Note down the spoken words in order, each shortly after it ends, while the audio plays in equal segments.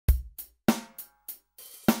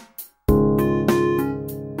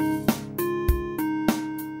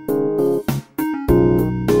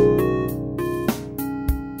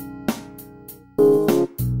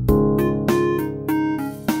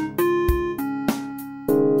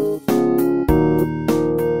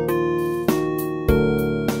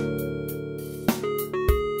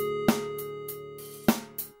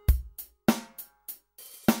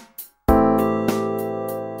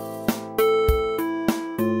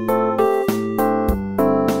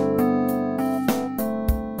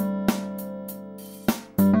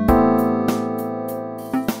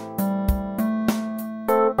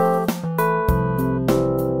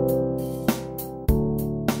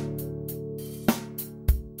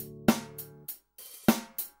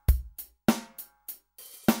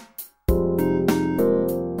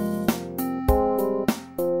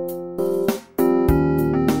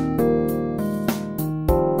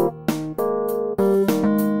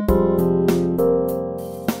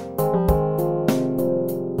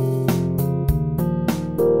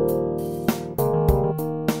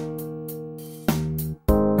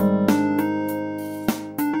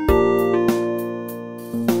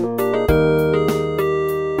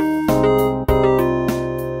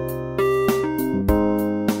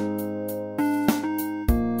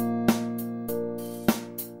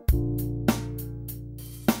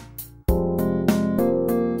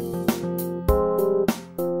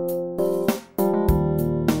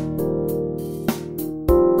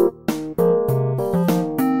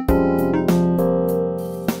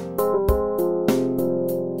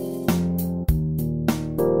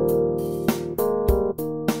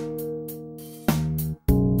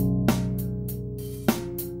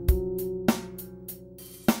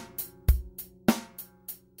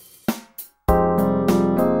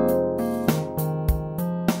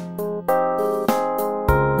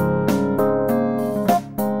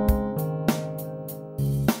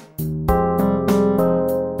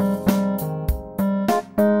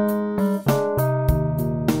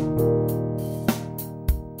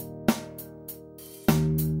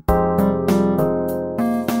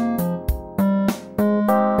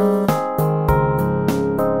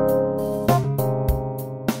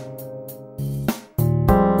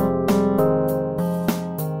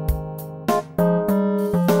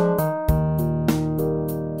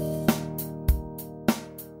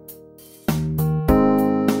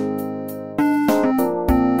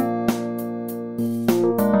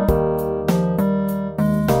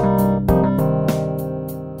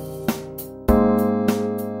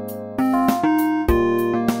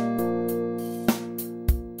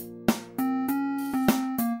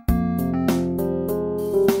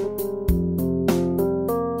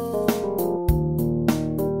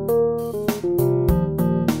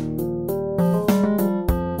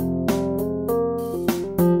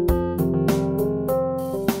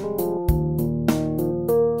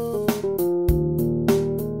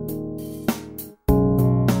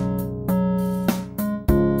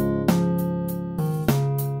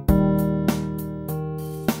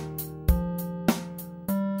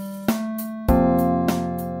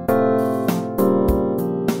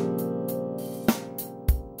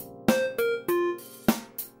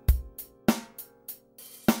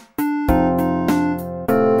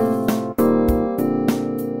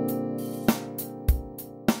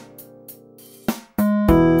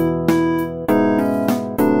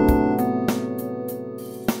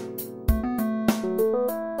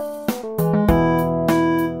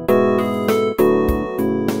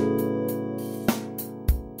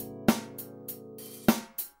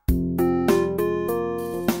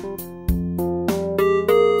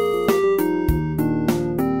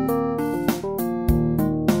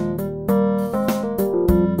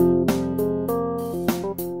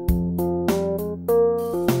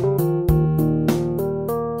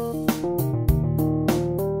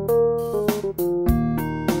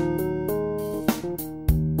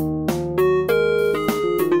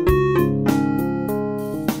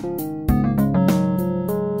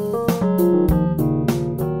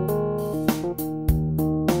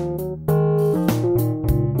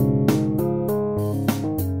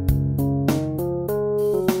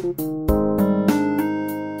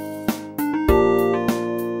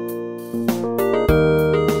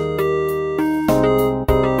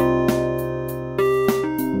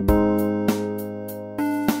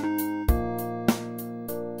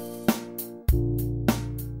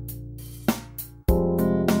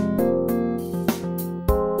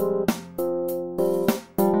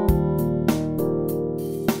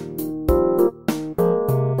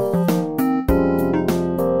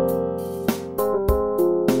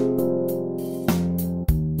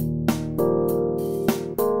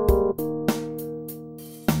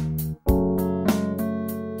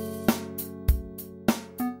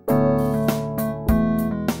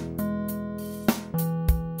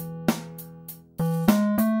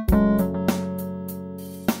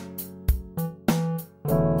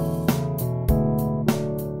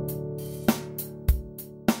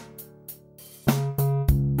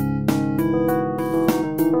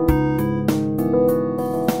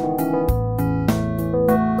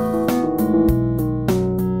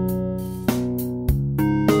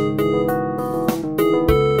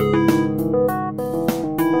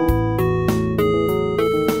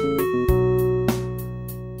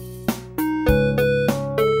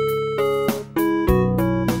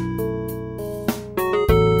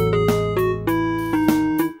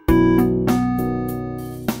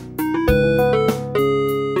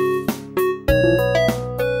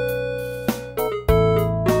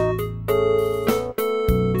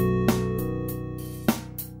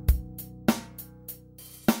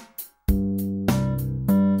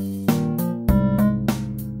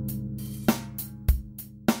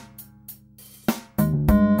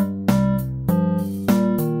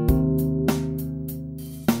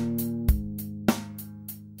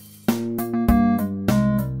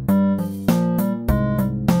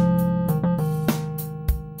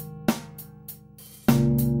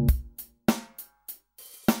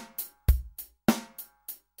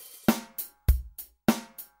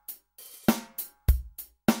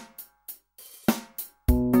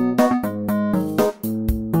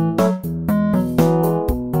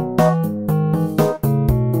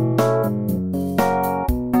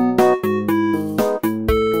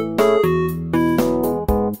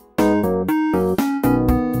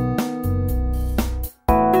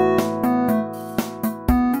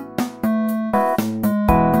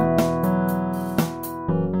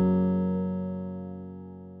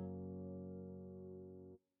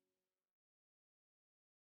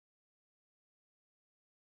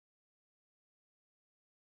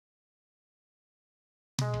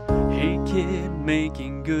kid,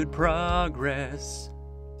 making good progress.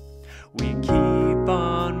 We keep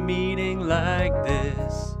on meeting like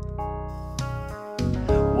this.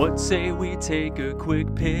 What say we take a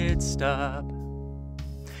quick pit stop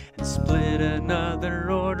and split another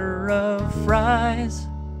order of fries?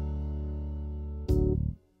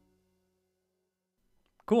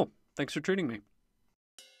 Cool. Thanks for treating me.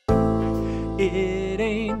 It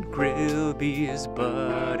ain't Grillby's,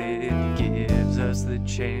 but it gives us the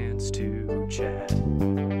chance to chat.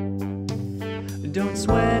 Don't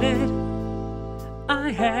sweat it,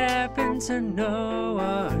 I happen to know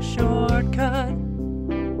a shortcut.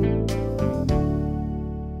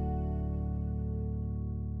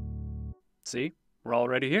 See, we're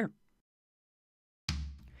already here.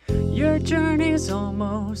 Your journey's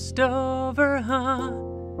almost over, huh?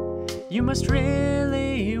 You must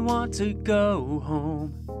really want to go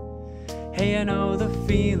home. Hey, I know the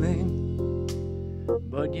feeling,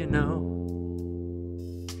 but you know,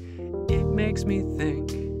 it makes me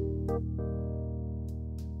think.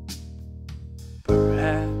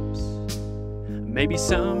 Perhaps, maybe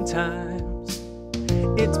sometimes,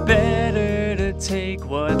 it's better to take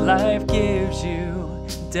what life gives you.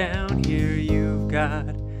 Down here you've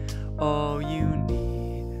got all you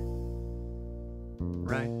need,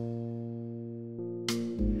 right?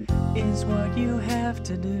 Is what you have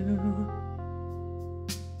to do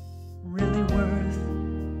really worth?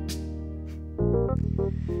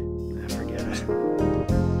 I forget it.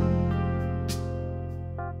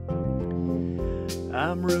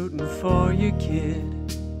 I'm rooting for you, kid.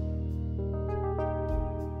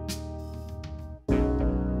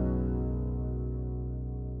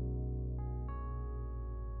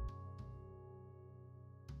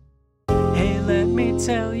 Hey, let me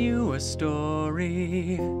tell you a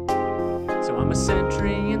story. So I'm a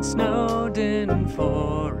sentry in Snowden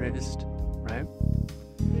Forest, right?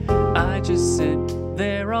 I just sit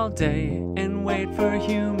there all day and wait for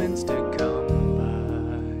humans to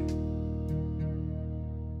come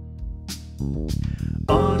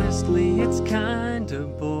by. Honestly, it's kinda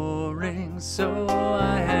boring, so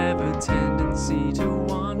I have a tendency to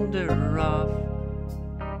wander off.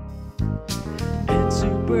 And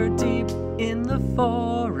super deep in the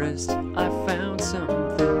forest, I found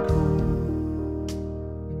something cool.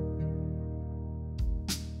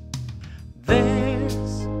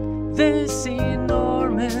 There's this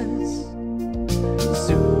enormous,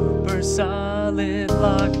 super solid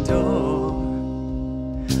locked door.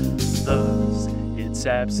 Thus, it's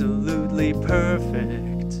absolutely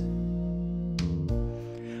perfect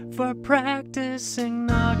for practicing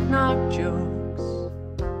knock-knock jokes.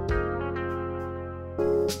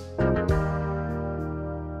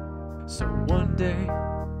 So one day,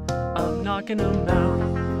 I'm knocking them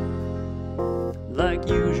out like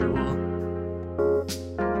usual.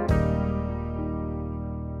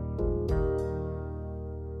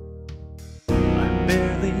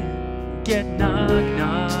 Get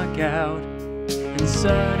knock out, and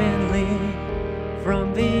suddenly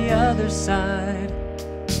from the other side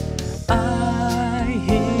I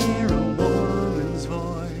hear a woman's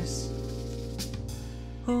voice.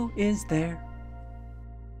 Who is there?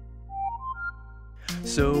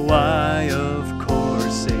 So I of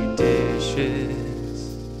course say dishes.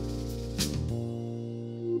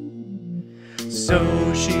 So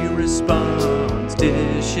she responds,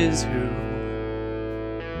 dishes who?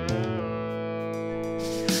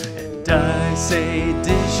 I say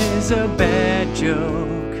dish is a bad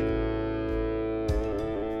joke,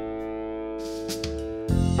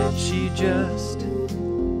 and she just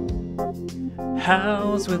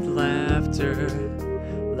howls with laughter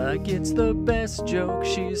like it's the best joke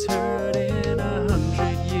she's heard in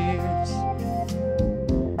 100 years.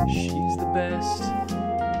 She's the best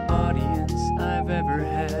audience I've ever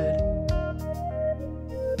had.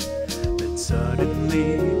 But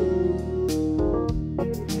suddenly,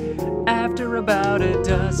 after about a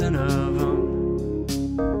dozen of them,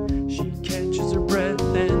 she catches her breath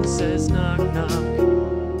and says knock knock.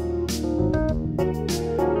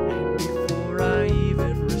 And before I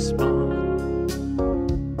even respond,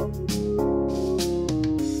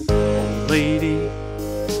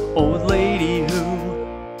 old lady who,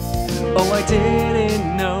 oh, I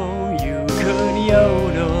didn't know you could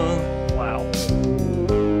yodel. Wow.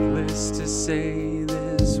 Needless to say,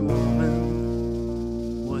 this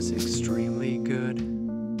woman was extremely good.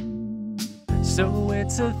 So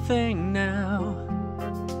it's a thing now,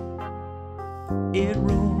 it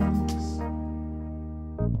rules,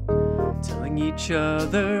 telling each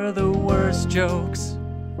other the worst jokes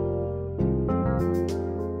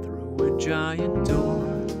through a giant door.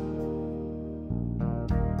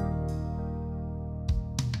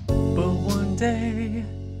 But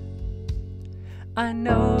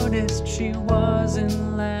noticed she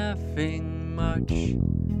wasn't laughing much.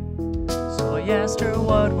 So I asked her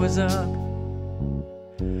what was up,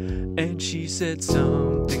 and she said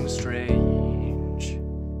something strange.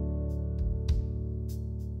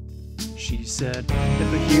 She said,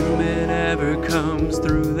 if a human ever comes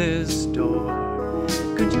through this door,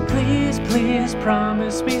 could you please, please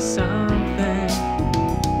promise me something?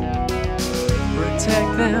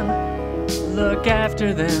 Protect them, look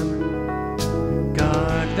after them,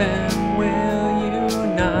 guard them, will you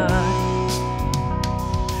not?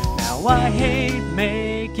 Now I hate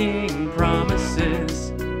making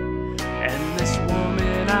promises, and this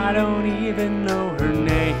woman, I don't even know her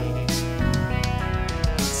name.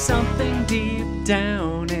 Something deep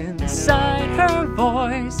down inside her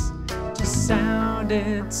voice just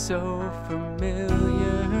sounded so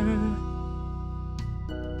familiar.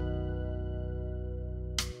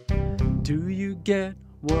 Do you get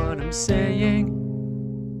what I'm saying?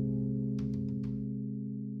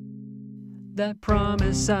 That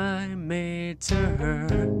promise I made to her.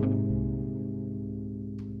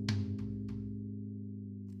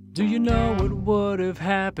 Do you know what would have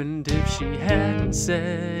happened if she hadn't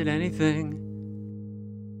said anything?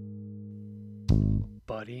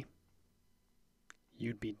 Buddy,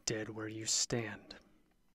 you'd be dead where you stand.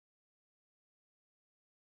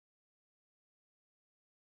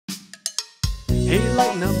 Hey,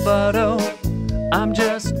 lighten up, buddo, I'm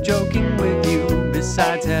just joking with you.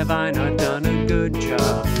 Besides, have I not done a good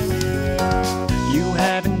job? You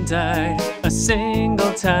haven't died a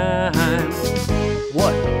single time.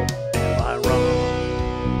 What am I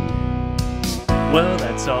wrong? Well,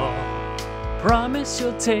 that's all. Promise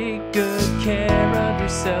you'll take good care of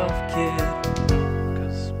yourself, kid,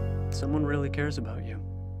 'cause someone really cares about you.